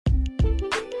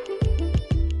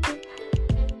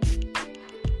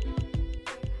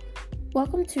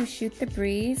Welcome to Shoot the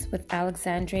Breeze with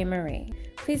Alexandre Marie.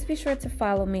 Please be sure to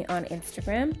follow me on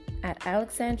Instagram at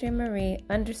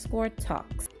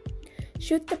AlexandreMarie_talks.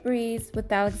 Shoot the Breeze with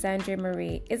Alexandre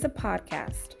Marie is a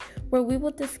podcast where we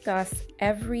will discuss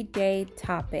everyday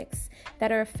topics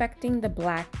that are affecting the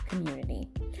Black community,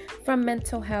 from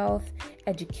mental health,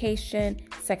 education,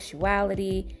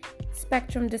 sexuality,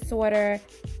 spectrum disorder,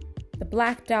 the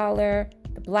Black dollar,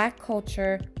 the Black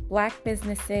culture, Black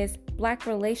businesses, Black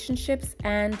relationships,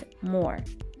 and more.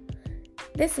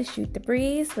 This is Shoot the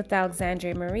Breeze with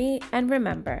Alexandre Marie, and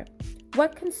remember,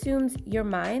 what consumes your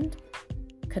mind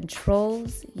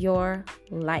controls your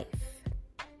life.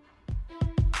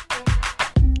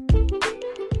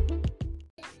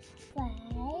 5,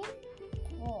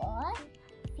 4,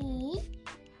 3,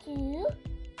 2,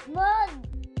 1.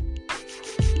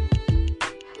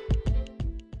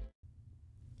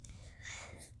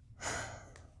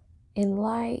 In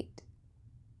light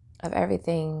of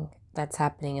everything that's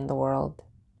happening in the world,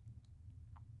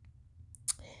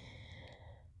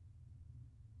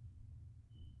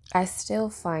 I still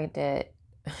find it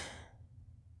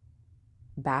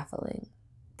baffling,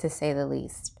 to say the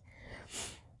least,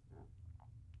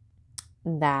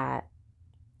 that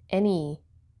any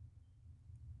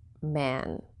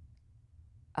man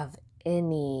of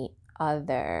any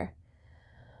other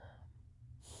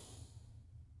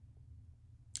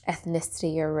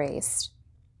ethnicity or race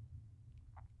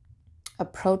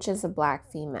approaches a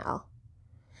Black female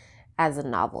as a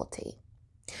novelty.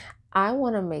 I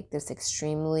want to make this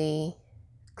extremely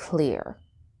clear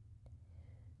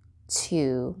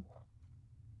to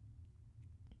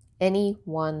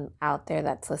anyone out there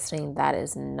that's listening that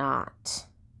is not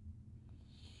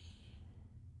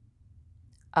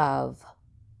of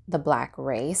the Black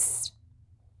race.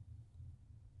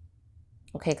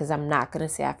 Okay, because I'm not going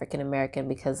to say African American,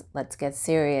 because let's get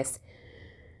serious.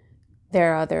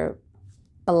 There are other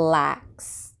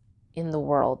Blacks in the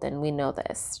world, and we know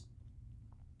this.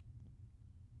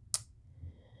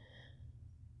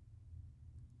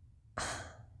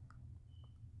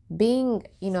 Being,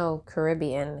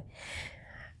 Caribbean,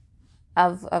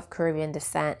 of Caribbean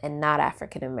descent and not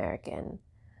African American,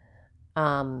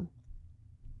 and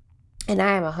I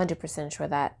am 100% sure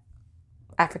that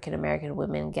African American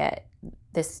women get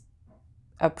this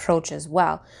approach as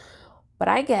well, but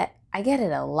I get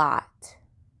it a lot,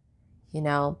 and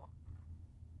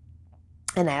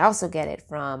I also get it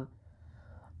from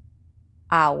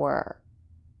our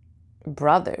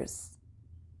brothers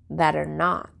that are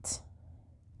not,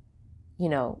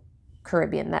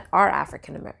 Caribbean, that are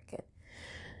African American.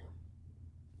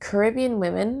 Caribbean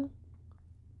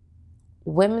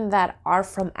women that are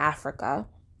from Africa,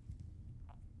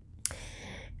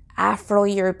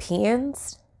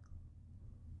 Afro-Europeans,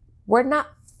 we're not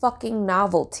fucking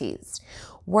novelties.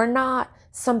 We're not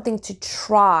something to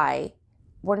try.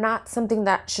 We're not something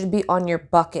that should be on your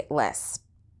bucket list.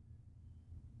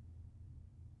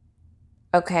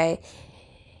 Okay?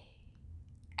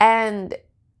 And,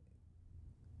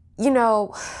 you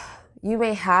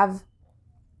may have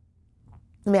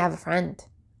a friend,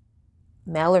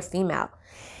 male or female.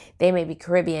 They may be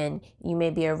Caribbean. You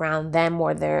may be around them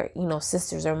or their,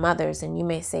 sisters or mothers. And you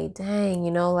may say, dang,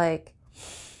 you may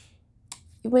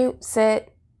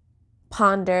sit,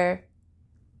 ponder,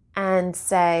 and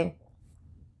say,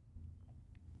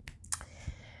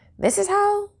 this is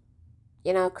how,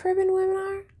 Caribbean women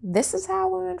are. This is how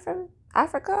women from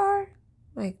Africa are.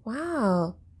 Like,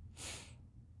 wow.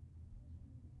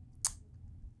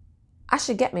 I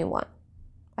should get me one.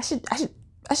 I should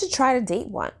try to date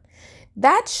one.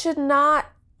 That should not,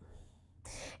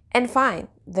 and fine,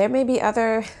 there may be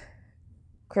other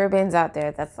Caribbeans out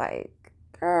there that's like,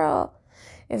 girl,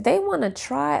 if they want to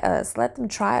try us, let them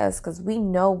try us, because we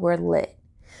know we're lit.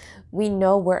 We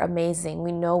know we're amazing.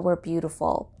 We know we're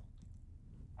beautiful.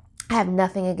 I have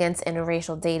nothing against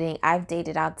interracial dating. I've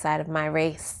dated outside of my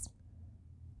race.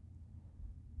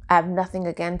 I have nothing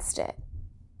against it.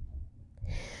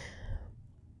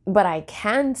 But I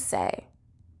can say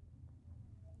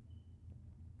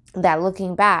that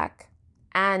looking back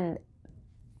and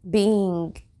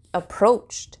being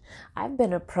approached, I've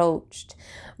been approached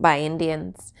by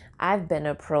Indians. I've been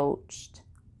approached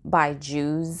by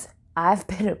Jews. I've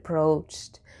been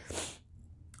approached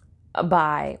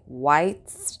by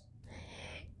whites.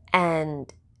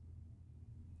 And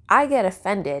I get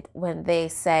offended when they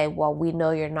say, well, we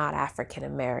know you're not African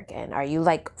American. Are you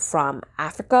from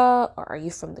Africa, or are you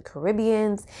from the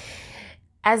Caribbeans?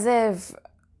 As if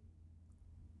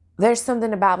there's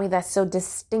something about me that's so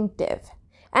distinctive.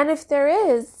 And if there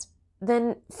is,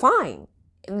 then fine.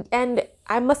 And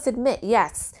I must admit,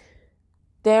 yes,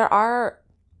 there are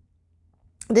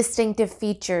distinctive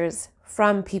features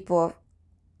from people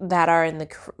that are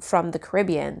from the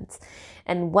Caribbeans.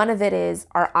 And one of it is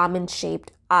our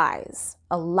almond-shaped eyes.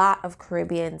 A lot of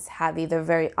Caribbeans have either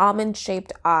very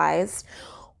almond-shaped eyes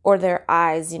or their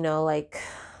eyes, like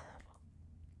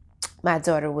my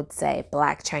daughter would say,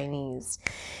 Black Chinese.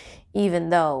 Even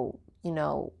though,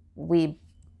 we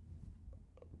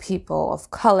people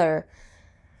of color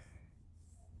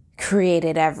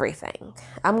created everything.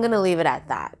 I'm going to leave it at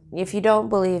that. If you don't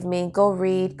believe me, go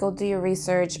read, go do your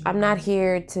research. I'm not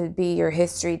here to be your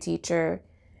history teacher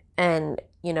and,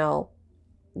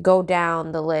 go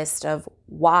down the list of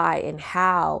why and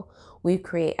how we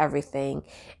create everything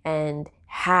and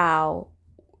how,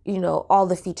 all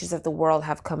the features of the world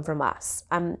have come from us.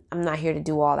 I'm not here to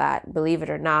do all that. Believe it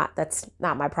or not, that's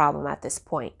not my problem at this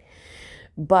point.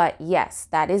 But yes,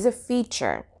 that is a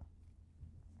feature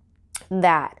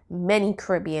that many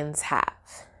Caribbeans have.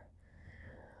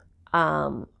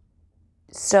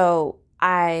 So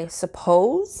I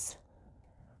suppose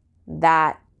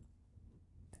that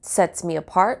sets me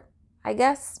apart, I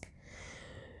guess.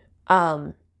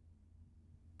 And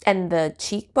the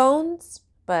cheekbones,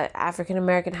 but African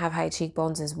American have high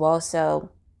cheekbones as well. So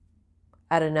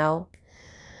I don't know.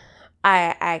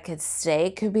 I could say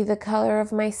it could be the color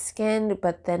of my skin,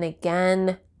 but then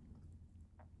again,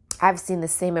 I've seen the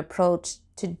same approach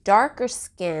to darker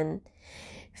skin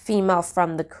female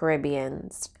from the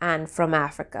Caribbeans and from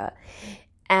Africa.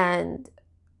 And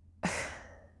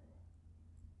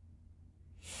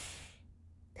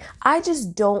I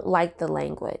just don't like the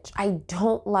language. I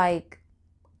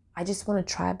just want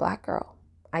to try a black girl.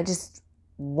 I just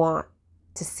want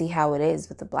to see how it is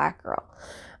with a black girl.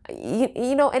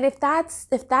 And if that's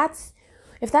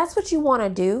what you want to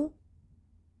do,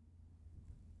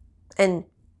 and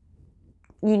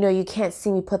you can't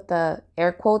see me put the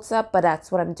air quotes up, but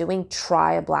that's what I'm doing.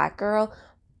 Try a black girl.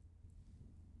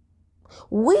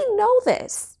 We know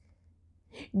this.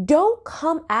 Don't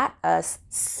come at us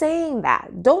saying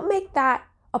that. Don't make that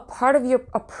a part of your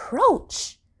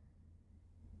approach.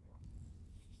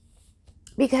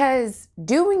 Because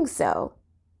doing so,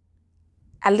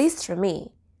 at least for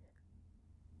me,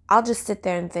 I'll just sit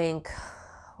there and think,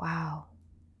 wow,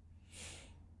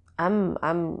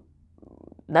 nothing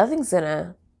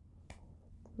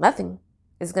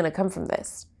is gonna come from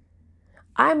this.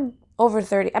 I'm over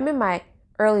 30. I'm in my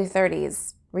early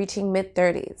 30s, reaching mid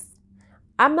 30s.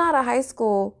 I'm not a high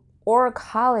school or a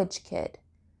college kid.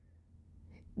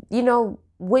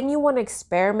 When you want to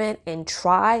experiment and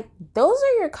try, those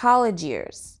are your college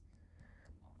years.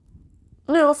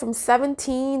 From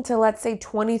 17 to, let's say,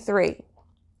 23.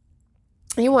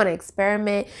 You want to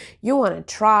experiment. You want to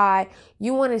try.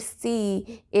 You want to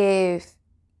see if,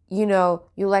 you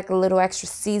like a little extra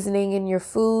seasoning in your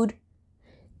food.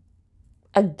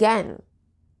 Again,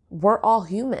 we're all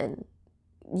human,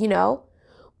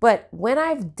 But when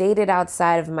I've dated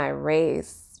outside of my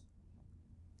race,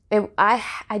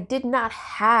 I did not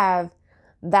have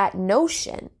that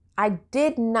notion. I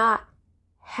did not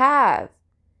have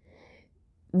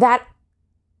that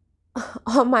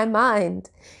on my mind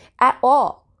at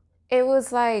all. It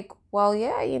was like, well,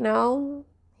 yeah,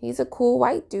 he's a cool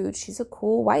white dude. She's a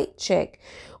cool white chick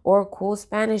or a cool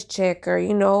Spanish chick or,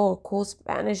 a cool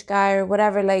Spanish guy or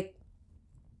whatever. Like,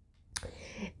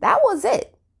 that was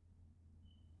it.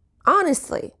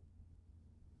 Honestly.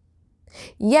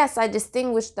 Yes, I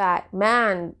distinguish that,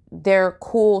 man, they're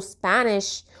cool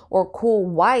Spanish or cool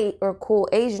white or cool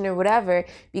Asian or whatever,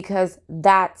 because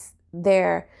that's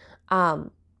their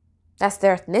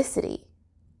ethnicity.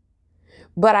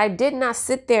 But I did not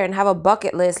sit there and have a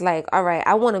bucket list like, all right,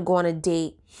 I want to go on a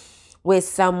date with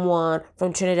someone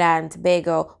from Trinidad and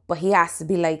Tobago, but he has to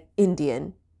be like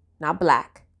Indian, not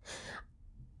black.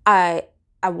 I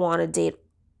want to date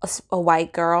a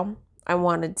white girl. I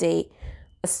want to date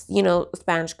a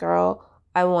Spanish girl.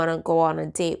 I want to go on a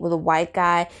date with a white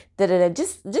guy.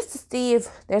 Just to see if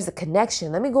there's a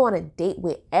connection. Let me go on a date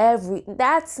with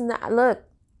that's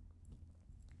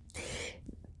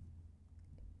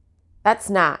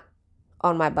not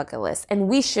on my bucket list. And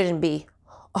we shouldn't be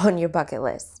on your bucket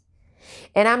list.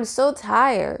 And I'm so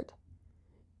tired,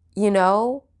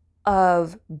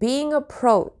 of being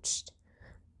approached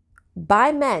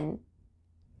by men.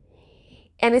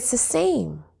 And it's the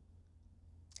same.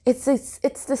 It's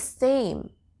the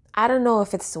same. I don't know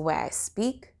if it's the way I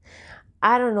speak.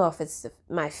 I don't know if it's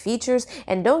my features.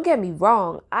 And don't get me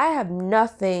wrong, I have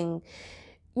nothing,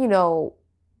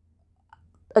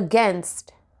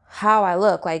 against how I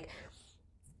look. Like,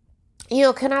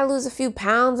 can I lose a few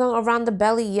pounds around the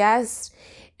belly? Yes.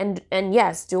 And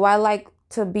yes, do I like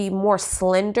to be more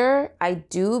slender? I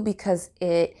do, because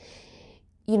it,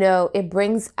 it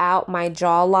brings out my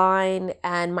jawline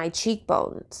and my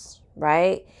cheekbones,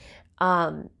 right?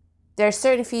 There are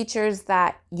certain features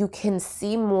that you can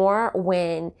see more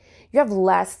when you have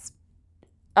less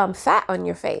fat on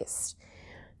your face.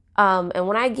 And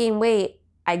when I gain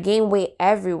weight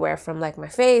everywhere, from like my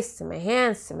face to my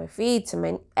hands to my feet to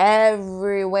my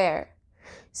everywhere.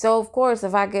 So of course,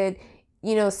 if I could,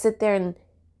 sit there and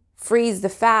freeze the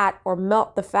fat or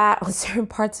melt the fat on certain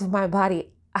parts of my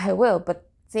body, I will. But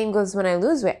same goes when I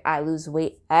lose weight. I lose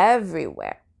weight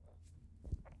everywhere.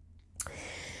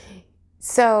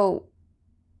 So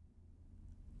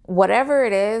whatever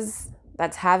it is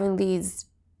that's having these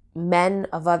men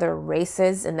of other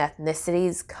races and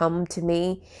ethnicities come to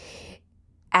me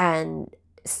and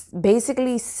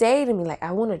basically say to me, like,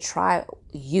 I want to try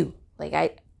you.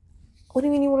 Like, what do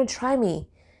you mean you want to try me?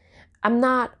 I'm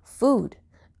not food.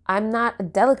 I'm not a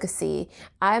delicacy.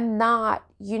 I'm not,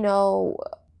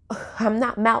 I'm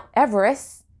not Mount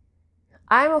Everest.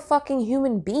 I'm a fucking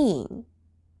human being.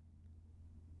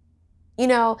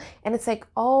 And it's like,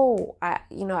 oh,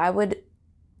 I would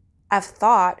have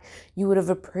thought you would have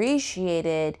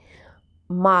appreciated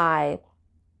my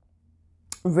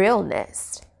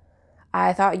realness.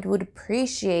 I thought you would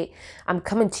appreciate, I'm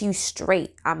coming to you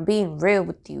straight. I'm being real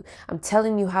with you. I'm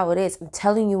telling you how it is. I'm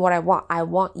telling you what I want. I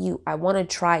want you. I want to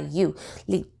try you.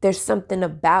 Like, there's something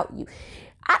about you.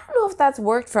 I don't know if that's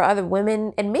worked for other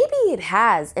women, and maybe it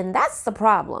has, and that's the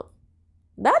problem.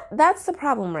 That's the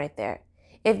problem right there.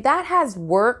 If that has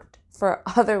worked for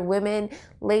other women,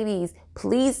 ladies,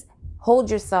 please hold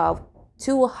yourself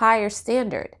to a higher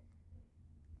standard.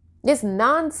 This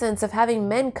nonsense of having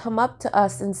men come up to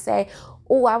us and say,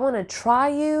 oh, I want to try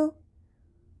you.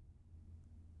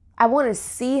 I want to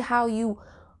see how you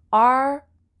are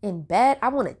in bed. I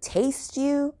want to taste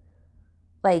you.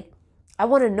 Like, I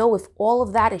want to know if all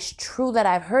of that is true that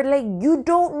I've heard. Like, you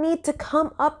don't need to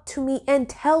come up to me and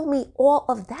tell me all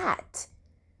of that.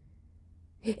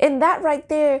 And that right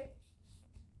there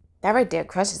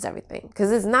crushes everything,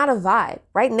 because it's not a vibe.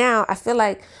 Right now, I feel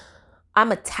like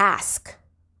I'm a task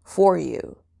for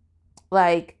you.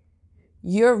 Like,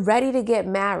 you're ready to get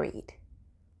married,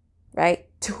 right?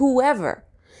 To whoever,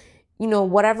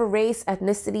 whatever race,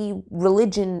 ethnicity,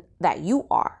 religion that you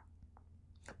are.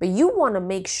 But you want to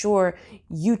make sure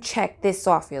you check this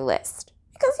off your list,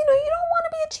 because, you don't want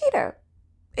to be a cheater,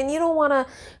 and you don't want to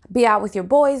be out with your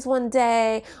boys one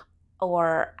day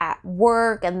or at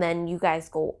work, and then you guys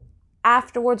go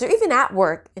afterwards, or even at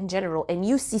work in general, and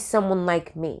you see someone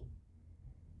like me.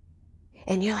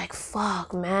 And you're like,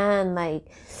 fuck, man, like,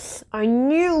 I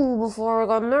knew before I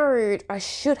got married I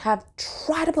should have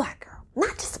tried a black girl.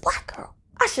 Not just a black girl.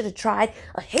 I should have tried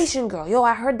a Haitian girl. Yo,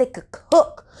 I heard they could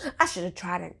cook. I should have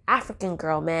tried an African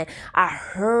girl, man. I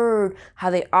heard how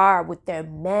they are with their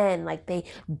men. Like, they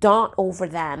daunt over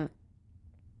them.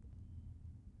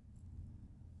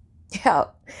 Yo.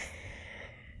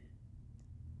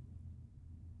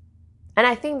 And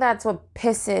I think that's what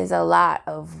pisses a lot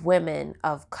of women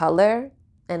of color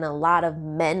and a lot of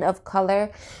men of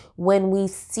color when we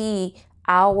see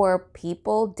our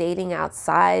people dating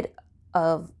outside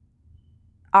of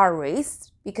our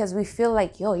race, because we feel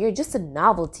like, yo, you're just a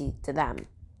novelty to them.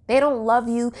 They don't love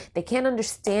you. They can't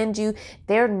understand you.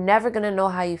 They're never going to know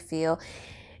how you feel.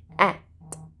 And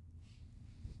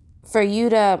for you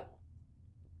to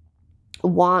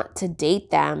want to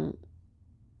date them,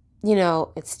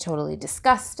 it's totally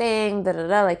disgusting.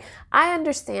 Like, I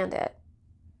understand it.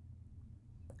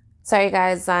 Sorry,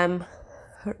 guys, I'm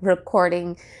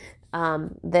recording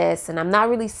this, and I'm not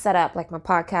really set up. Like, my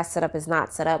podcast setup is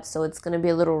not set up, so it's going to be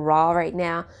a little raw right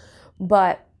now.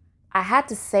 But I had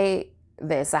to say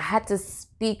this. I had to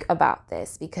speak about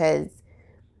this because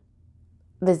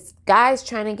this guy's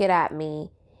trying to get at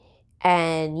me,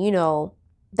 and,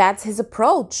 that's his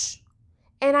approach.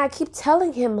 And I keep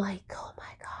telling him, like, oh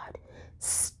my God,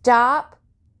 stop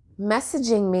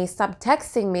messaging me, stop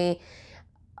texting me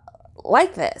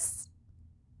like this.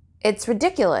 It's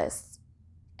ridiculous.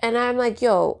 And I'm like,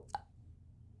 yo,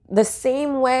 the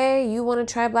same way you want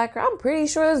to try a black girl, I'm pretty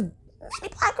sure there's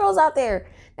many black girls out there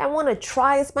that want to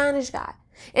try a Spanish guy.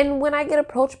 And when I get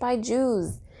approached by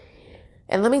Jews,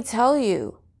 and let me tell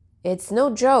you, it's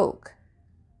no joke,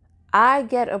 I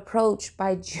get approached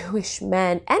by Jewish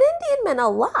men and Indian men a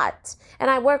lot. And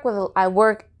I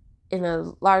work in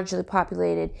a largely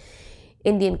populated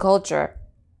Indian culture.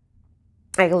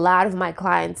 Like, a lot of my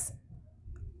clients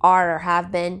are or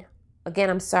have been. Again,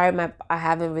 I'm sorry, I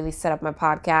haven't really set up my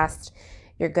podcast.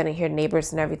 You're going to hear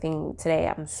neighbors and everything today.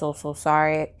 I'm so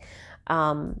sorry.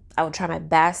 I will try my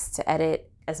best to edit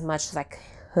as much as I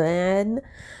can,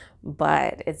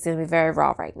 but it's going to be very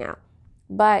raw right now.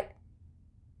 But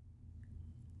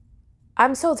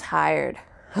I'm so tired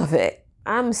of it.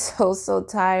 I'm so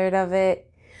tired of it.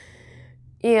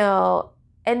 You know,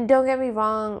 and don't get me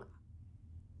wrong,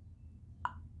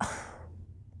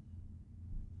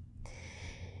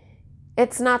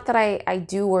 it's not that I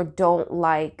do or don't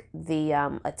like the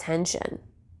attention.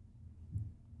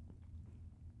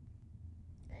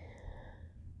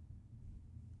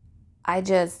 I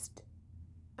just,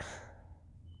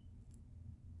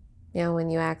 when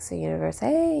you ask the universe,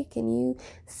 hey, can you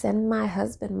send my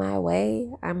husband my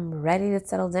way? I'm ready to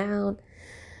settle down.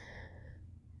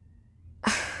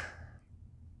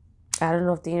 I don't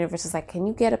know if the universe is like, can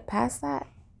you get past that?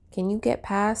 Can you get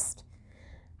past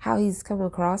how he's come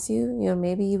across you?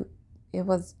 Maybe it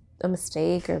was a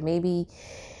mistake, or maybe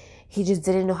he just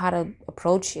didn't know how to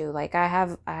approach you. Like I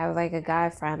have like a guy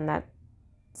friend that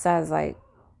says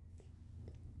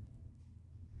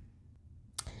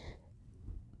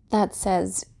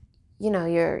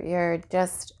you're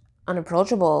just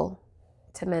unapproachable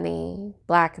to many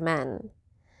Black men.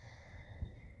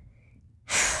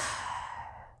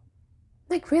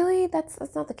 Like, really? That's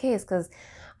not the case, because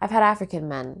I've had African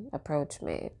men approach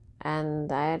me, and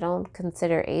I don't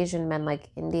consider Asian men,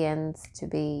 like Indians, to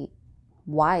be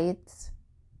white.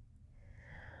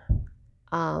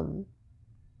 But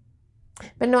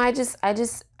no, I just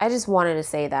wanted to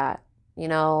say that,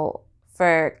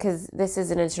 because this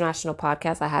is an international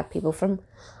podcast. I have people from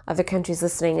other countries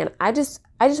listening, and I just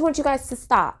want you guys to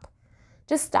stop.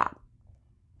 Just stop.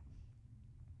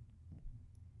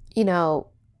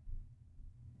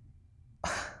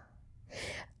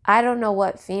 I don't know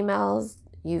what females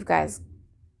you guys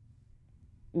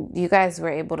were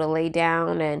able to lay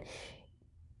down and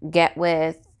get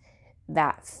with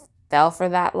that fell for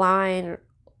that line.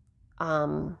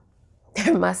 There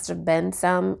must have been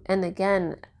some. And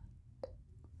again,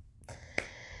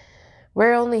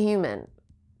 we're only human.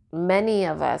 Many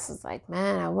of us is like,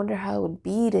 man, I wonder how it would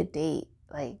be to date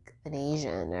like an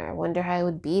Asian, or I wonder how it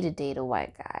would be to date a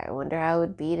white guy. I wonder how it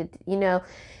would be to,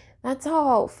 that's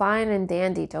all fine and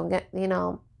dandy. Don't get,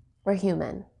 we're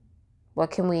human. What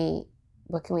can we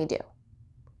do?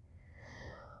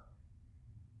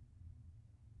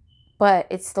 But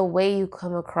it's the way you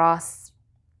come across.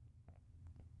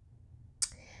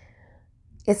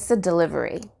 It's the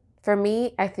delivery. For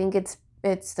me, I think it's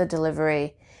the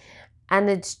delivery. And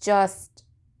it's just,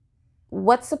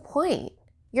 what's the point?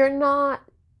 You're not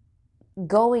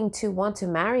going to want to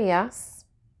marry us.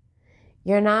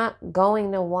 You're not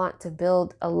going to want to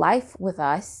build a life with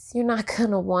us. You're not going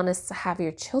to want us to have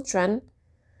your children.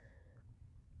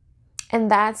 And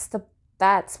that's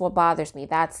what bothers me.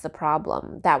 That's the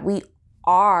problem. That we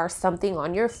are something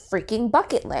on your freaking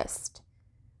bucket list.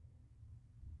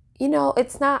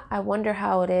 It's not, I wonder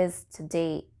how it is to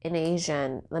date an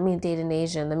Asian. Let me date an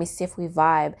Asian. Let me see if we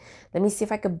vibe. Let me see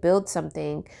if I could build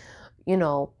something,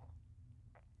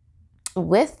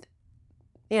 with,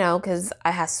 because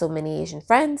I have so many Asian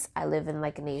friends. I live in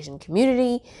like an Asian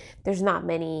community. There's not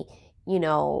many,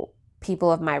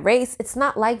 people of my race. It's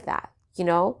not like that,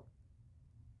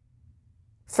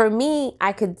 For me,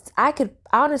 I could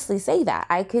honestly say that.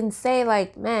 I can say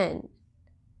like, man,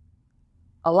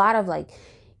 a lot of like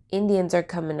Indians are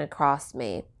coming across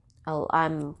me.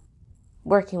 I'm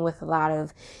working with a lot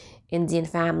of Indian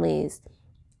families.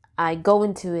 I go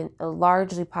into a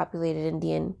largely populated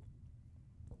Indian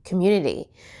community.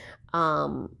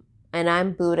 And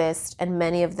I'm Buddhist, and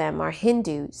many of them are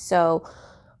Hindu. So,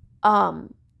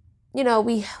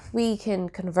 we can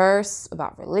converse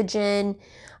about religion.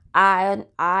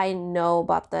 I know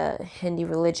about the Hindu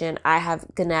religion. I have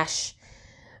Ganesh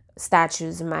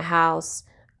statues in my house.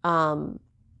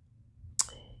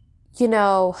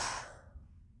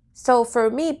 So for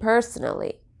me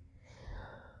personally,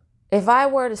 if I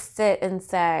were to sit and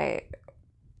say,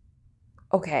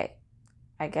 okay,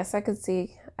 I guess I could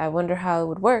see, I wonder how it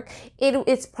would work.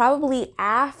 It's probably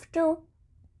after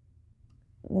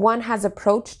one has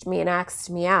approached me and asked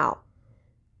me out.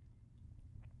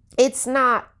 It's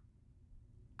not,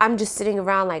 I'm just sitting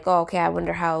around like, oh, okay, I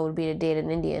wonder how it would be to date an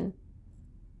Indian.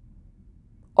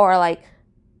 Or like,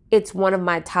 it's one of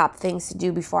my top things to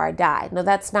do before I die. No,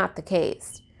 that's not the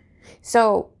case.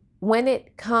 So when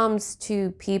it comes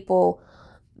to people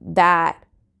that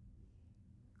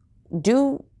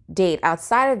do date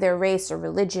outside of their race or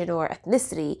religion or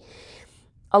ethnicity,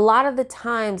 a lot of the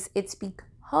times it's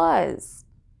because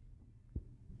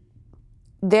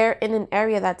they're in an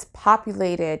area that's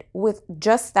populated with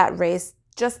just that race,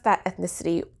 just that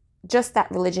ethnicity, just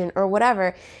that religion or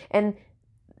whatever. And,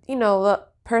 the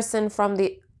person from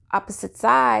the opposite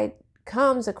side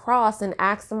comes across and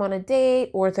asks them on a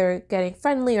date, or they're getting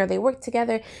friendly, or they work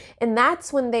together. And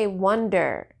that's when they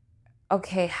wonder,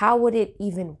 okay, how would it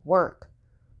even work?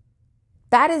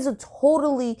 That is a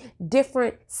totally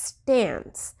different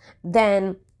stance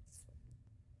than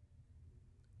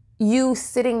you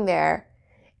sitting there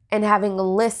and having a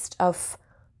list of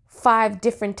 5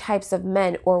 different types of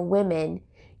men or women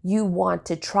you want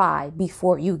to try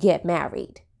before you get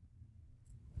married.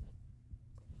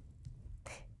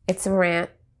 It's a rant.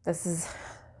 This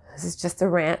is just a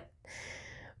rant.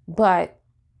 But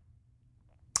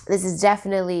this is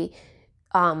definitely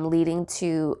leading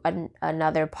to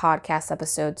another podcast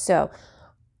episode. So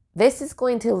this is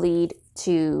going to lead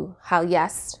to how,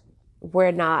 yes,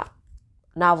 we're not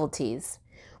novelties,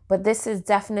 but this is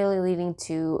definitely leading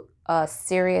to a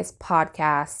serious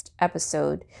podcast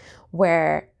episode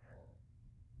where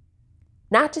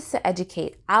not just to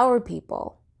educate our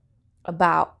people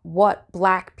about what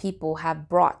Black people have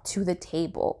brought to the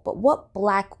table, but what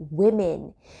Black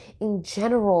women in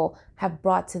general have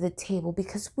brought to the table,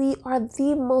 because we are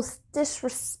the most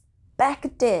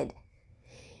disrespected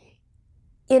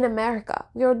in America.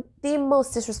 We are the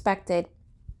most disrespected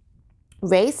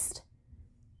race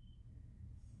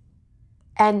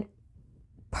and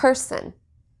person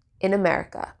in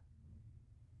America.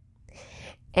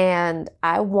 And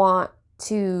I want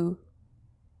to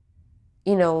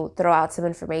throw out some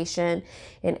information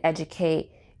and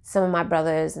educate some of my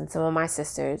brothers and some of my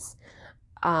sisters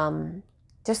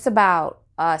just about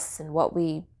us and what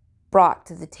we brought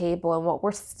to the table and what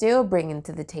we're still bringing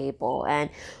to the table,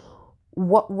 and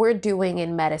what we're doing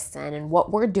in medicine and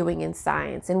what we're doing in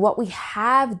science and what we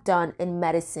have done in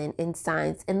medicine and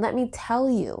science. And let me tell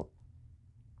you,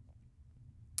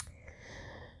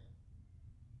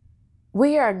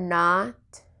 we are not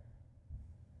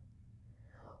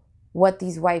what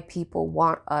these white people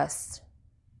want us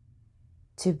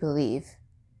to believe,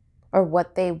 or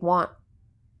what they want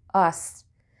us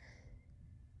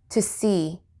to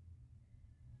see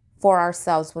for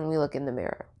ourselves when we look in the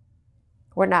mirror.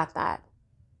 We're not that.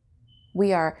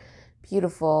 We are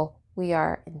beautiful. We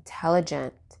are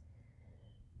intelligent.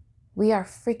 We are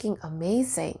freaking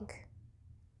amazing.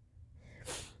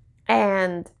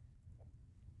 And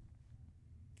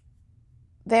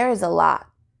there is a lot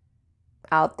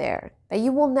out there that you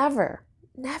will never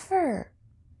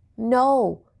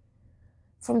know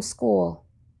from school.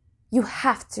 You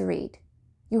have to read.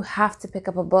 You have to pick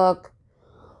up a book.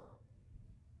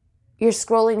 You're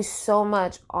scrolling so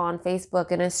much on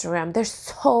Facebook and Instagram. There's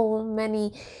so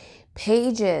many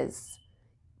pages,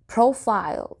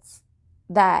 profiles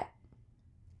that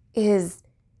is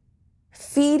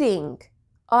feeding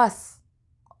us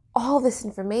all this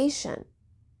information.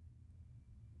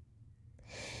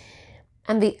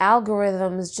 And the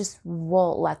algorithms just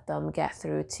won't let them get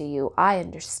through to you. I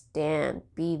understand.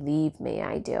 Believe me,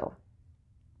 I do.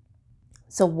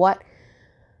 So what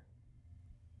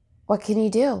can you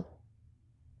do?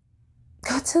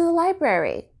 Go to the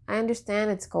library. I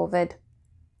understand it's COVID.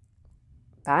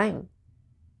 Fine.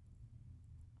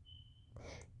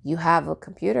 You have a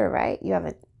computer, right? You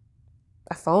have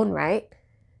a phone, right?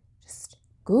 Just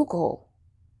Google.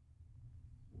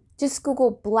 Just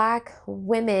Google Black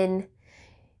women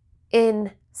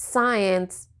in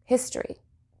science history,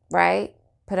 right?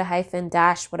 Put a hyphen,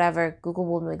 dash, whatever. Google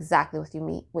will know exactly what you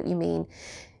mean.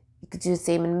 You could do the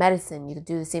same in medicine. You could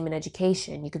do the same in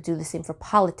education. You could do the same for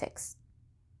politics.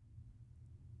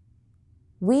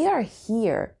 We are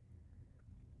here.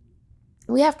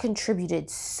 We have contributed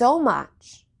so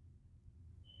much.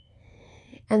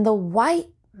 And the white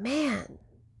man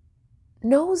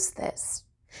knows this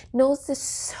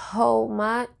so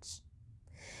much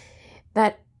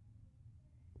that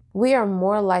we are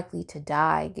more likely to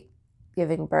die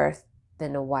giving birth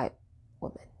than a white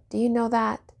woman. Do you know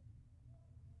that?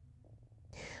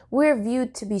 We're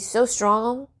viewed to be so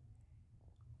strong,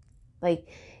 like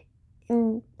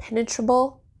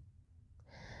impenetrable,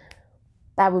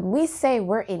 that when we say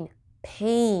we're in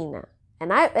pain,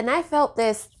 and I felt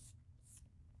this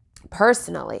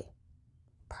personally,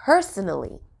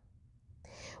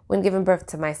 when giving birth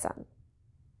to my son.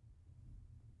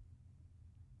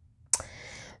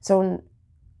 So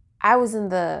I was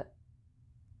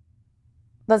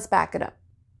let's back it up.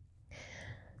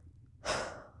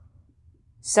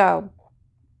 So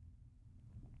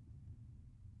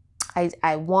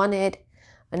I wanted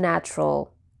a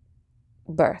natural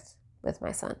birth with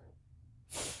my son.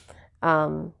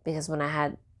 Because when I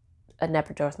had an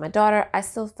epidural with my daughter, I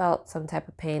still felt some type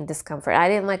of pain, discomfort. I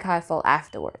didn't like how I felt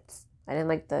afterwards. I didn't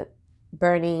like the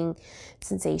burning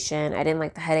sensation. I didn't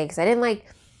like the headaches. I didn't like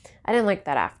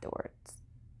that afterwards.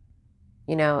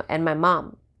 and my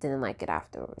mom didn't like it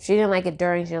after. She didn't like it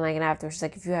during, she didn't like it after. She's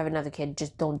like, if you have another kid,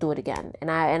 just don't do it again.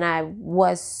 And I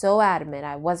was so adamant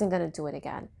I wasn't going to do it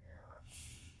again.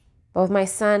 But with my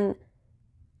son,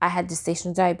 I had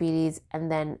gestational diabetes,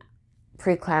 and then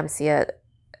preeclampsia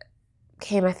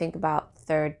came, I think, about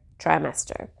third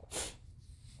trimester.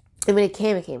 And when it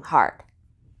came hard.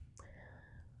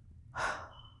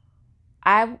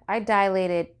 I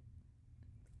dilated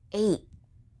 8+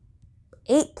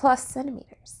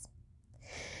 centimeters.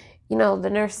 The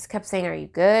nurses kept saying, are you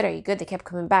good? Are you good? They kept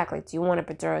coming back. Like, do you want a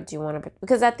epidural? Do you want a...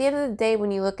 Because at the end of the day,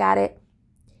 when you look at it,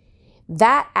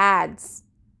 that adds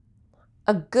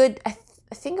a good, I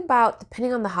think about,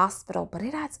 depending on the hospital, but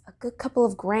it adds a good couple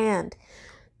of grand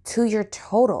to your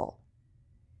total,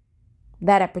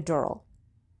 that epidural.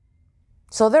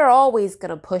 So they're always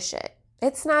going to push it.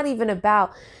 It's not even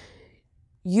about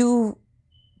you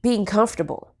being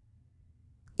comfortable.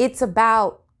 It's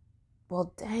about,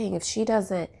 well, dang, if she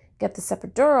doesn't get this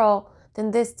epidural,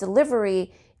 then this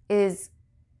delivery is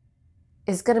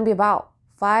going to be about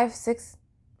 $5,000,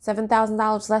 $6,000,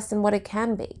 $7,000 less than what it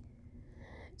can be.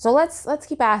 So let's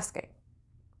keep asking.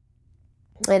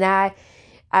 And I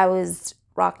was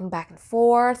rocking back and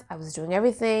forth. I was doing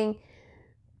everything,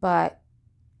 but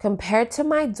compared to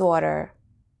my daughter,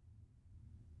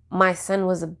 my son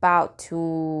was about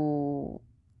 2+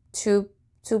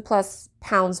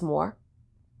 pounds more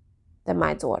than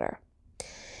my daughter.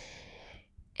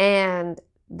 And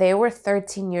they were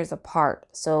 13 years apart.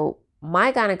 So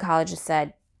my gynecologist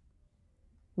said,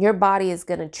 your body is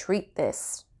going to treat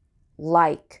this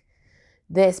like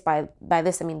this, by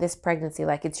this, I mean this pregnancy,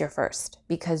 like it's your first,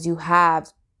 because you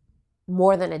have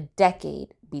more than a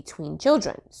decade between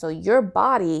children. So your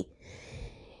body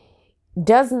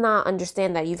does not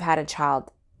understand that you've had a child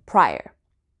prior.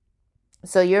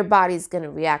 So your body's going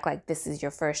to react like this is your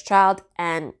first child,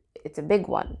 and it's a big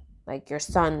one. Like your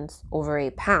son's over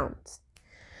 8 pounds.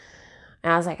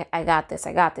 And I was like, I got this.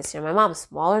 My mom's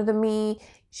smaller than me.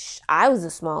 I was the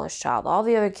smallest child. All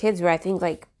the other kids were, I think,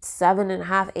 like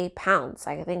 7.5, 8 pounds.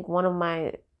 Like, I think one of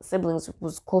my siblings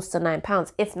was close to 9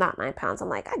 pounds, if not 9 pounds. I'm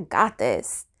like, I got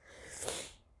this.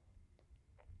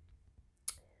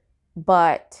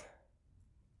 But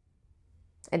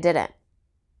I didn't.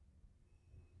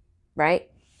 Right?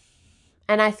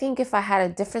 And I think if I had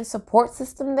a different support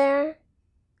system there,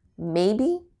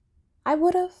 maybe I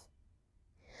would have.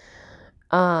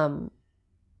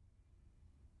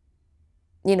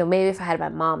 Maybe if I had my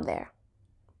mom there,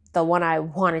 the one I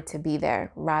wanted to be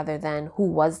there rather than who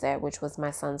was there, which was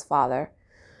my son's father.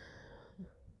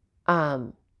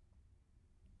 I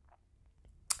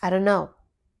don't know,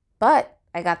 but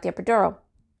I got the epidural.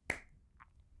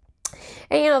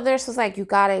 And, theirs was like, you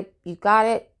got it,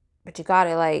 but you got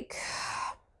it like,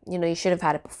 you should have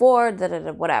had it before,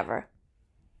 whatever.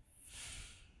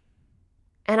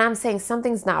 And I'm saying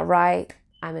something's not right.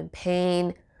 I'm in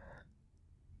pain.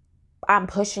 I'm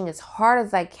pushing as hard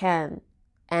as I can,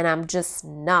 and I'm just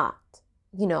not,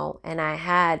 and I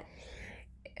had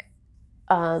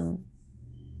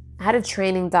a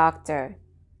training doctor,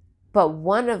 but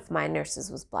one of my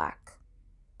nurses was Black.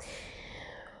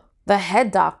 The head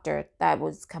doctor that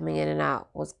was coming in and out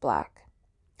was Black.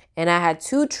 And I had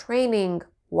 2 training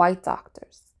white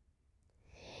doctors.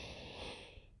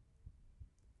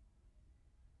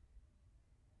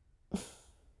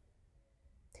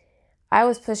 I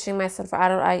was pushing myself for,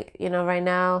 right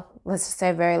now, let's just say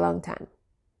a very long time.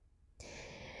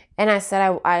 And I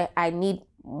said, I need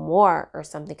more or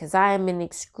something, because I am in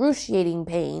excruciating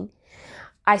pain.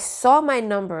 I saw my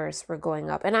numbers were going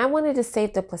up, and I wanted to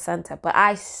save the placenta, but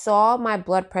I saw my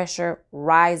blood pressure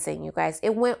rising, you guys.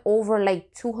 It went over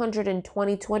like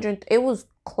 220, 200. It was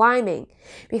climbing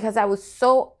because I was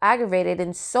so aggravated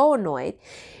and so annoyed.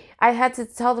 I had to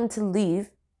tell them to leave.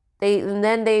 They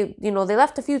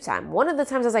left a few times. One of the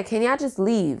times I was like, can y'all just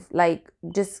leave? Like,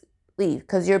 just leave,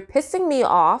 because you're pissing me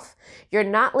off. You're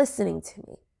not listening to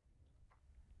me.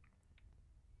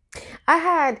 I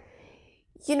had,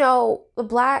 the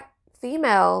Black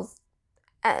females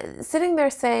sitting there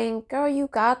saying, girl, you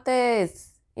got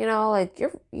this. Like,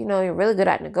 you're really good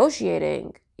at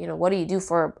negotiating. What do you do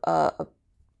for a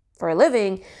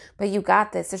living? But you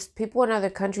got this. There's people in other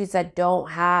countries that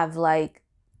don't have, like,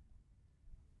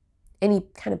 any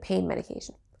kind of pain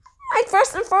medication. Like,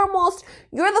 first and foremost,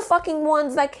 you're the fucking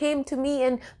ones that came to me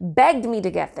and begged me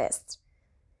to get this.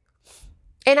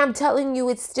 And I'm telling you,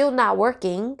 it's still not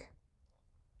working.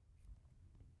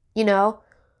 And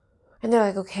they're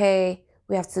like, okay,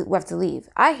 we have to leave.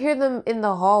 I hear them in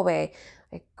the hallway,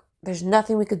 like, there's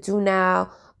nothing we could do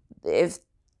now. If,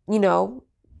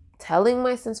 telling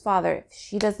my son's father, if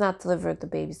she does not deliver, the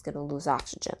baby's going to lose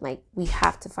oxygen. Like, we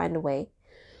have to find a way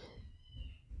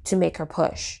to make her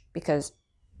push because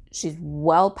she's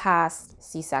well past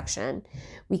C-section.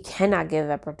 We cannot give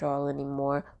epidural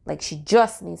anymore. Like, she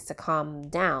just needs to calm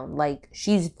down. Like,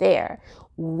 she's there.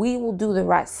 We will do the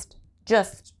rest.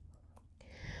 Just,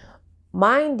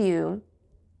 mind you,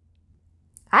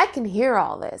 I can hear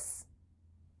all this.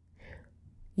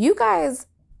 You guys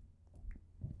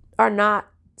are not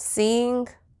seeing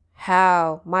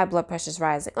how my blood pressure is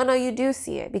rising. Oh, no, you do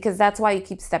see it because that's why you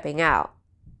keep stepping out,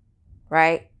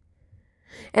 right?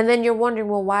 And then you're wondering,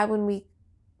 well, why when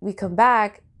we come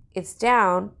back, it's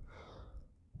down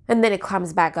and then it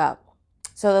climbs back up.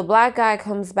 So the black guy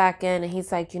comes back in and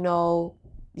he's like,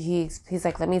 he's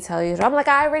like, let me tell you. I'm like,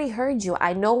 I already heard you.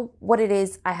 I know what it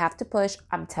is. I have to push.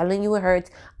 I'm telling you it hurts.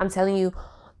 I'm telling you,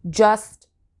 just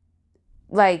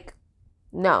like,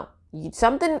 no,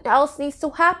 something else needs to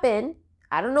happen.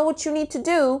 I don't know what you need to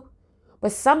do,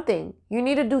 but something, you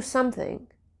need to do something.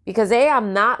 Because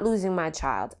I'm not losing my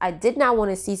child. I did not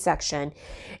want a C-section.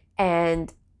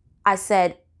 And I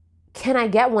said, can I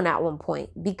get one at one point?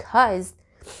 Because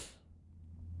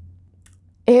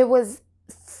it was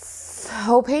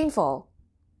so painful.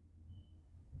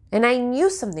 And I knew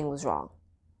something was wrong.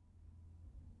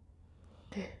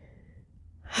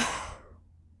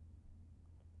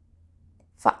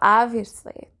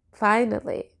 Obviously,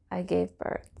 finally, I gave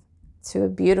birth to a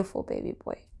beautiful baby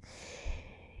boy.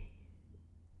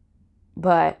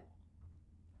 But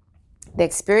the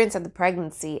experience of the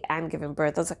pregnancy and giving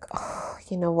birth, I was like, oh,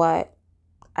 you know what?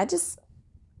 I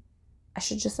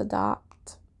should just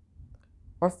adopt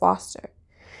or foster.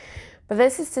 But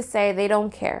this is to say they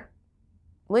don't care.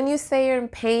 When you say you're in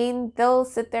pain, they'll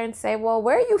sit there and say, well,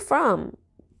 where are you from?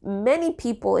 Many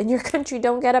people in your country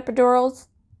don't get epidurals.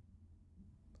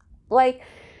 Like,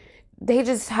 they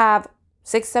just have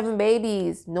 6, 7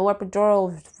 babies, no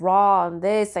epidural, raw, and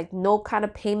this, like, no kind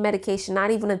of pain medication, not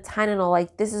even a Tylenol.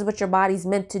 Like, this is what your body's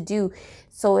meant to do,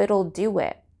 so it'll do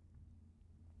it.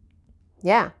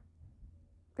 Yeah,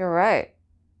 you're right.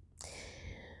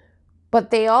 But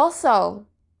they also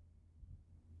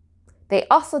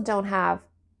don't have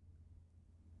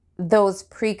those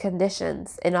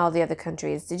preconditions in all the other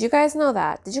countries. Did you guys know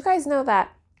that? Did you guys know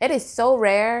that it is so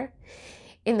rare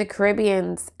in the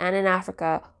Caribbean and in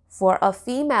Africa for a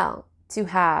female to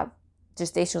have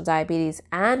gestational diabetes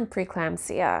and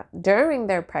preeclampsia during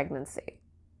their pregnancy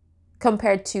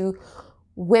compared to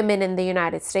women in the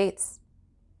United States?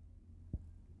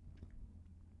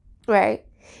 Right?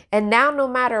 And now no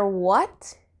matter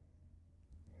what,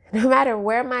 no matter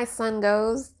where my son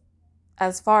goes,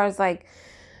 as far as like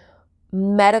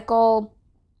medical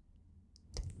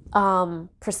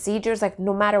procedures, like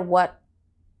no matter what,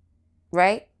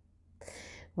 right?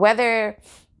 Whether,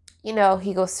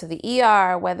 he goes to the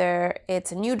ER, whether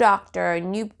it's a new doctor, a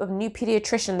new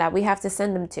pediatrician that we have to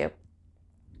send him to,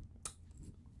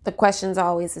 the question's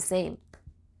always the same.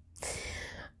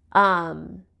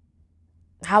 How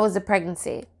was the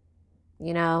pregnancy?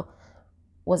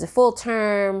 Was it full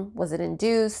term? Was it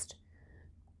induced?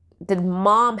 Did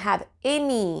mom have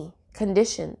any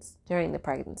conditions during the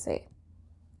pregnancy?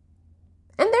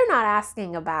 And they're not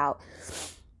asking about,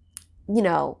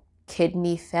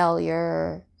 kidney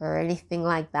failure or anything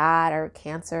like that, or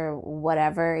cancer,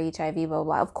 whatever, HIV, blah,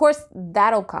 blah. Of course,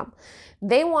 that'll come.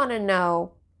 They want to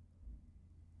know,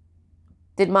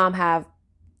 did mom have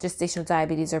gestational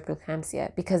diabetes or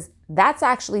preeclampsia? Because that's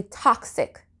actually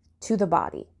toxic to the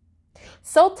body.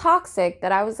 So toxic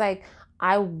that I was like,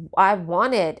 I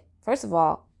wanted, first of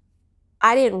all,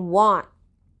 I didn't want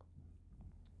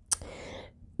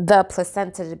the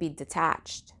placenta to be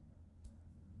detached.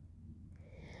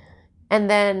 And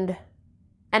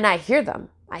I hear them.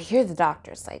 I hear the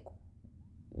doctors like,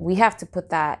 we have to put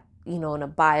that, in a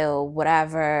bio,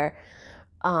 whatever,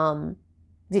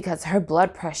 because her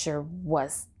blood pressure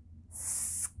was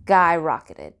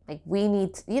skyrocketed. Like, we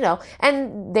need to,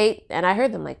 and I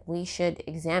heard them like, we should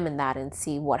examine that and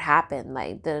see what happened.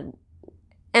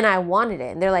 And I wanted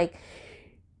it. And they're like,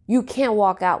 you can't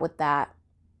walk out with that.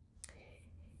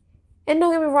 And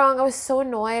don't get me wrong, I was so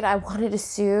annoyed. I wanted to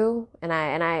sue. And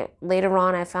I later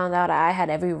on, I found out I had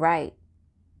every right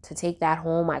to take that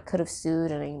home. I could have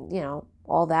sued and,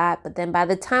 all that. But then by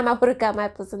the time I would have got my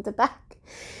placenta back,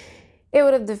 it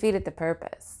would have defeated the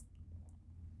purpose.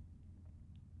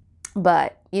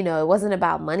 But, it wasn't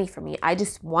about money for me. I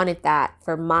just wanted that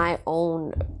for my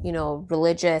own,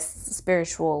 religious,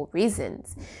 spiritual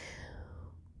reasons.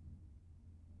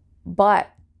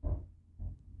 But,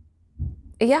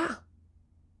 yeah,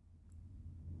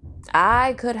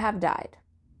 I could have died.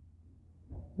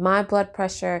 My blood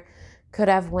pressure could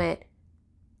have went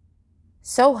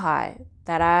so high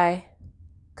that I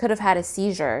could have had a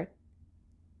seizure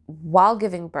while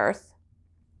giving birth.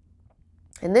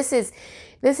 And this is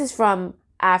from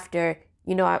after,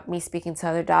 me speaking to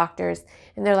other doctors,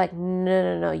 and they're like,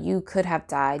 no, you could have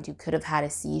died. You could have had a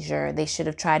seizure. They should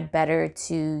have tried better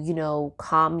to,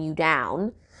 calm you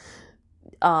down.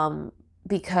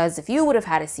 Because if you would have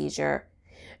had a seizure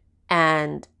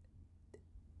and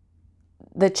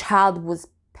the child was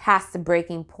past the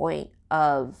breaking point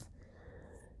of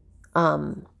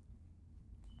a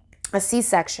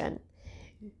C-section,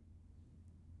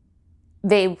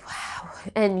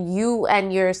 and you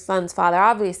and your son's father,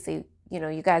 obviously,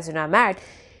 you guys are not married.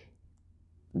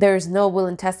 There's no will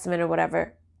and testament or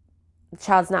whatever. The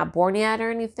child's not born yet or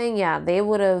anything. Yeah, they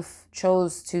would have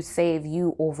chose to save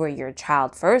you over your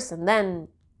child first. And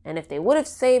if they would have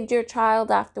saved your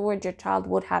child afterwards, your child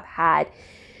would have had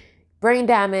brain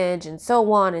damage and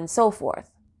so on and so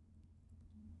forth.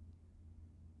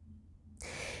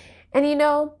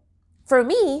 And for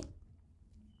me,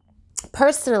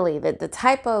 personally, the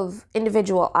type of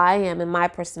individual I am in my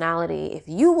personality, if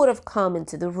you would have come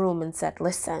into the room and said,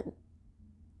 listen,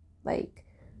 like,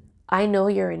 I know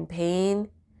you're in pain.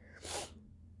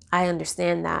 I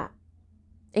understand that.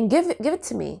 And give it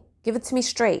to me. Give it to me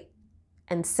straight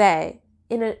and say,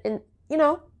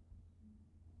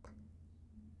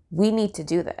 we need to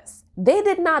do this. They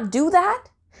did not do that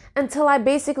until I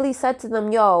basically said to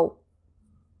them, yo,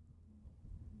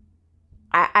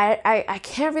 I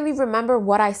can't really remember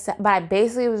what I said, but I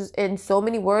basically was in so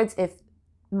many words, if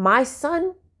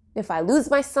I lose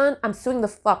my son, I'm suing the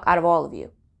fuck out of all of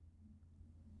you.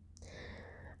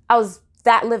 I was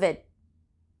that livid.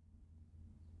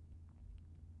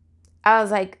 I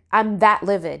was like, I'm that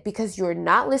livid because you're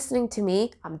not listening to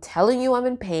me. I'm telling you I'm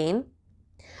in pain.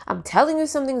 I'm telling you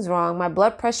something's wrong. My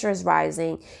blood pressure is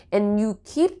rising. And you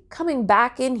keep coming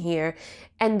back in here.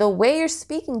 And the way you're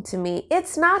speaking to me,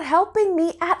 it's not helping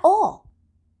me at all.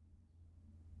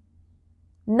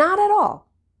 Not at all.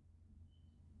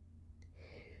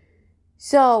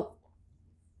 So,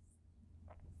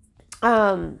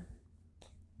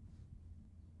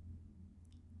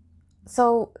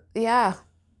 yeah,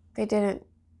 they didn't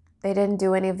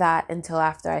do any of that until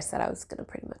after I said I was going to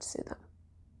pretty much sue them.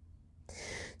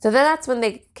 So then that's when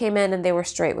they came in and they were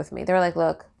straight with me. They were like,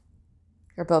 look,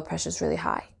 your blood pressure is really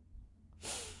high.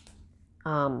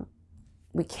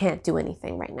 We can't do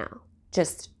anything right now.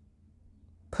 Just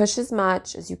push as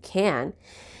much as you can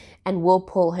and we'll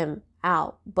pull him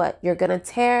out. But you're going to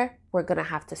tear. We're going to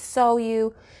have to sew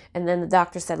you. And then the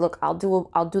doctor said, look, I'll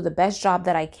do the best job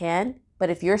that I can. But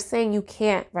if you're saying you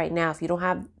can't right now, if you don't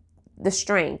have the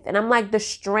strength. And I'm like, the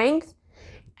strength?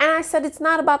 And I said, it's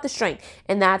not about the strength.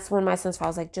 And that's when my son's father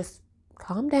was like, just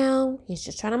calm down. He's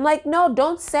just trying. I'm like, no,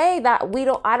 don't say that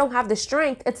I don't have the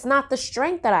strength. It's not the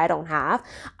strength that I don't have.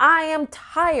 I am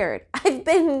tired. I've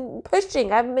been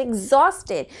pushing. I'm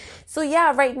exhausted. So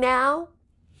yeah, right now,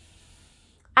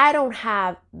 I don't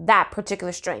have that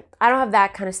particular strength. I don't have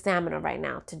that kind of stamina right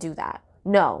now to do that.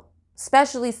 No,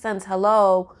 especially since,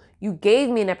 you gave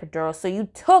me an epidural. So you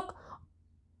took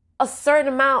a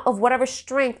certain amount of whatever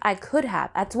strength I could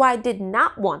have. That's why I did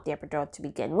not want the epidural to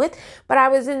begin with. But I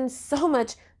was in so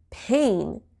much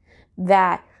pain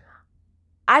that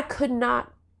I could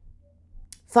not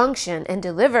function and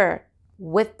deliver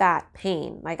with that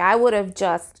pain. Like I would have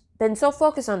just been so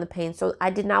focused on the pain. So I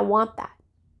did not want that.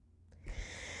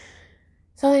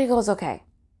 So then he goes, okay,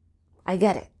 I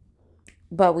get it.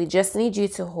 But we just need you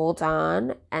to hold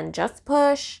on and just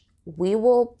push. We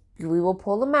will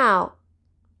pull him out.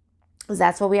 Because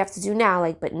that's what we have to do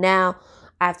now. But now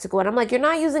I have to go. And I'm like, you're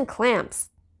not using clamps.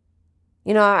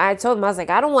 I told him, I was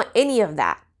like, I don't want any of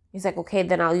that. He's like, okay,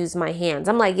 then I'll use my hands.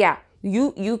 I'm like, yeah,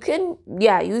 you can,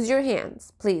 use your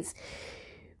hands, please.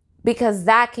 Because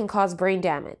that can cause brain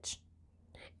damage.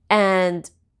 And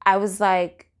I was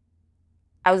like,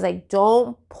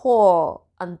 don't pull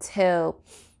until,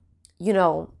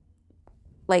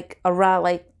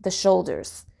 around the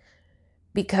shoulders.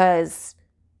 Because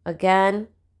again,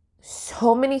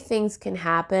 so many things can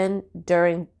happen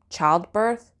during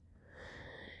childbirth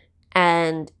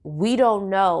and we don't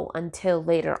know until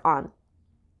later on.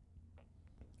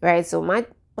 Right? So my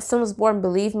son was born,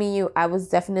 believe me, I was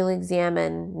definitely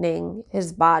examining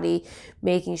his body,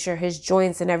 making sure his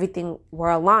joints and everything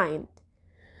were aligned.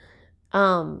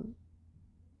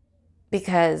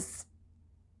 Because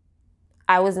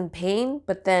I was in pain,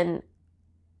 but then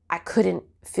I couldn't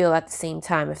feel at the same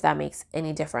time, if that makes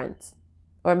any difference.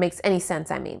 Or makes any sense,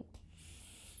 I mean.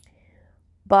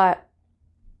 But,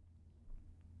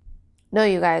 no,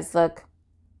 you guys, look.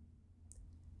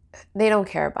 They don't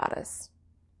care about us.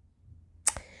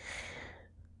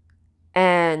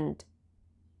 And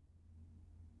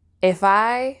if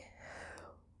I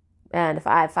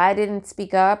didn't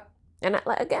speak up, and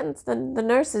again, it's the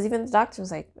nurses, even the doctor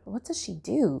was like, what does she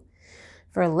do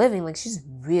for a living? Like, she's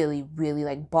really, really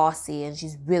like bossy, and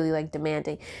she's really like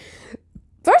demanding.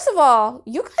 First of all,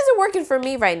 you guys are working for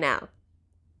me right now.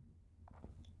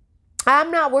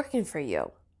 I'm not working for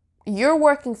you. You're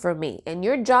working for me. And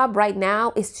your job right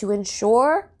now is to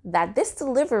ensure that this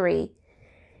delivery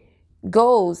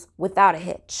goes without a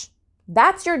hitch.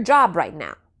 That's your job right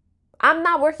now. I'm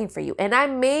not working for you. And I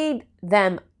made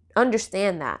them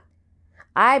understand that.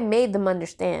 I made them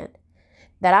understand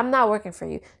that I'm not working for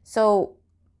you. So,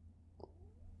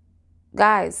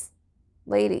 guys,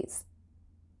 ladies,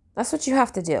 that's what you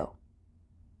have to do.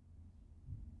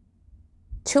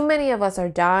 Too many of us are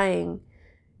dying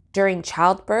during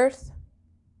childbirth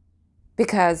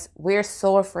because we're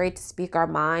so afraid to speak our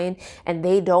mind, and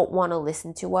they don't want to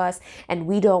listen to us, and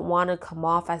we don't want to come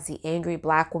off as the angry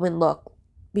Black woman. Look,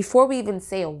 before we even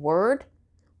say a word,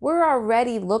 we're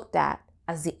already looked at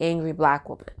as the angry Black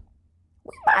woman.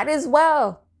 We might as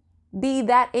well be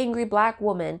that angry Black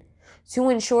woman to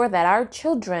ensure that our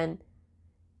children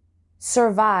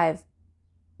survive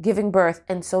giving birth,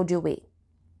 and so do we.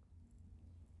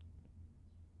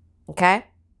 Okay?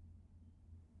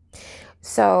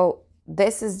 So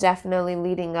this is definitely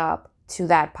leading up to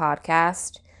that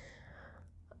podcast.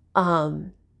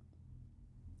 And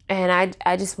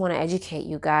I just want to educate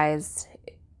you guys,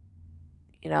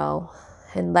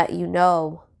 and let you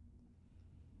know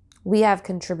we have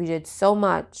contributed so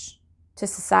much to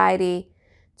society,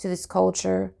 to this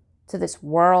culture, to this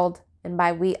world. And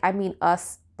by we, I mean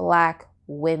us Black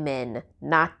women.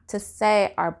 Not to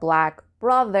say our Black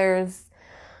brothers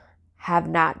have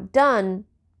not done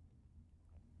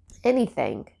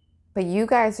anything, but you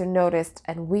guys are noticed,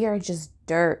 and we are just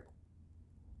dirt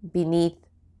beneath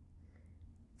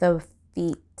the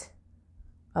feet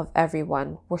of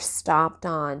everyone. We're stomped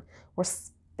on, we're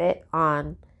spit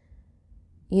on,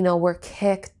 we're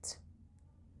kicked,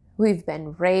 we've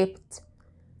been raped,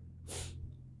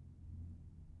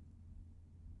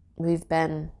 we've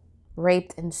been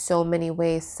raped in so many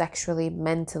ways: sexually,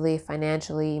 mentally,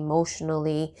 financially,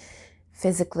 emotionally,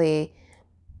 physically.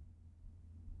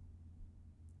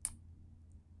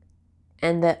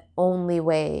 And the only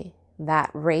way that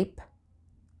rape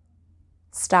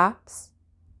stops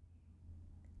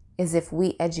is if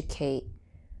we educate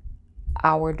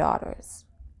our daughters,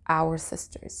 our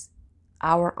sisters,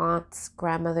 our aunts,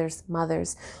 grandmothers,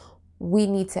 mothers. We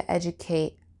need to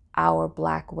educate our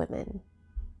Black women.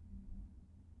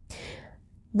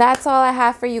 That's all I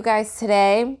have for you guys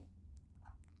today.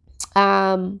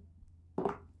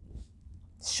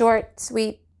 Short,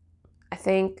 sweet, I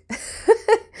think.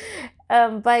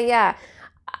 But yeah,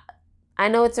 I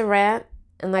know it's a rant.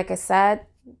 And like I said,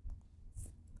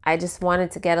 I just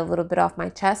wanted to get a little bit off my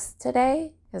chest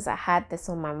today because I had this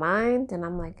on my mind. And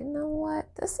I'm like, you know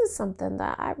what? This is something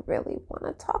that I really want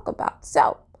to talk about.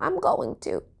 So I'm going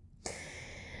to.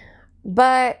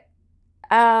 But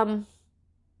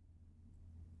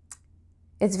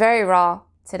it's very raw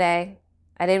today.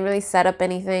 I didn't really set up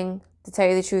anything, to tell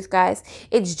you the truth, guys.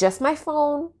 It's just my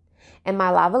phone and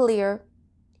my lavalier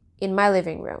in my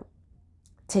living room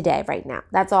today, right now.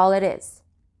 That's all it is.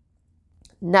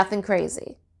 Nothing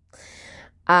crazy.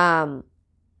 And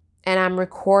I'm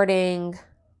recording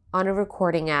on a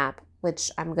recording app,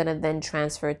 which I'm going to then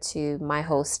transfer to my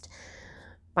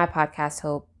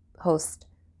podcast host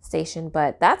station.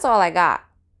 But that's all I got.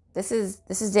 This is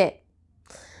it.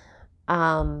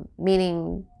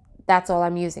 Meaning that's all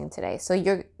I'm using today. So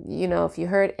if you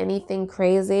heard anything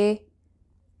crazy,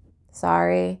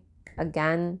 sorry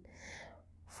again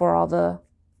for all the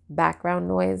background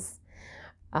noise.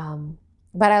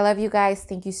 But I love you guys.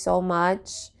 Thank you so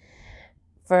much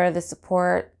for the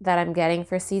support that I'm getting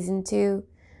for season 2.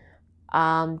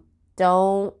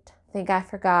 Don't think I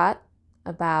forgot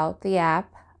about the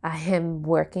app. I am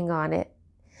working on it.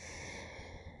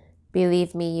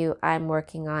 Believe me, I'm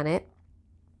working on it.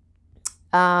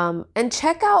 And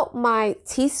check out my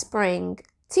Teespring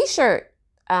t-shirt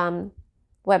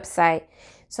website.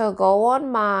 So go on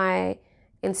my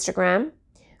Instagram,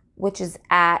 which is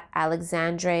at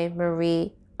Alexandre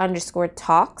Marie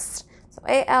 _talks. So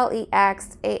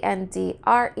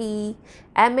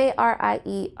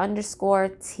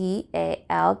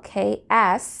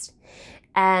ALEXANDREMARIE_TALKS.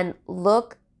 And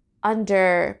look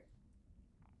under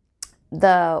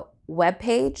the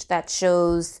webpage that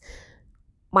shows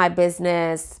my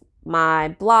business, my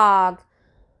blog,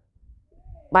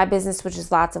 my business, which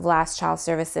is Lots of Last Child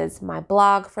Services, my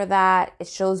blog for that. It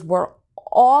shows where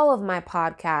all of my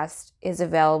podcast is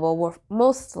available,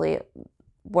 mostly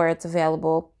where it's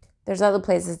available. There's other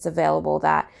places it's available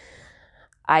that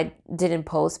I didn't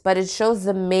post, but it shows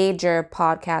the major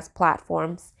podcast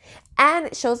platforms, and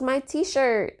it shows my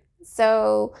t-shirt.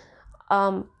 So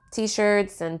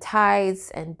t-shirts and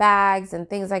ties and bags and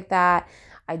things like that.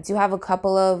 I do have a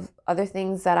couple of other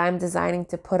things that I'm designing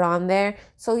to put on there.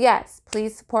 So yes,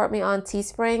 please support me on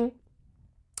Teespring.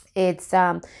 It's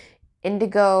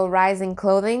Indigo Rising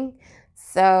Clothing.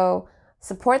 So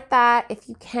support that if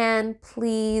you can,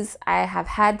 please. I have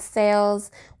had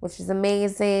sales, which is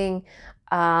amazing.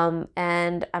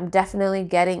 And I'm definitely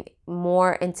getting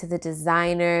more into the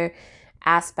designer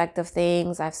aspect of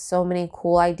things. I have so many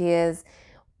cool ideas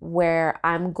where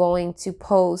I'm going to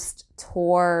post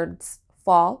towards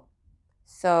fall.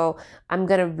 So I'm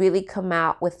going to really come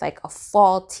out with like a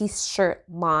fall t-shirt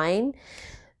line.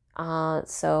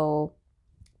 So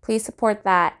please support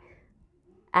that.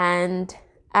 And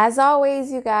as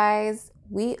always, you guys,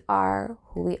 we are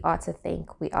who we ought to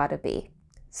think we ought to be.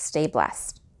 Stay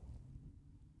blessed.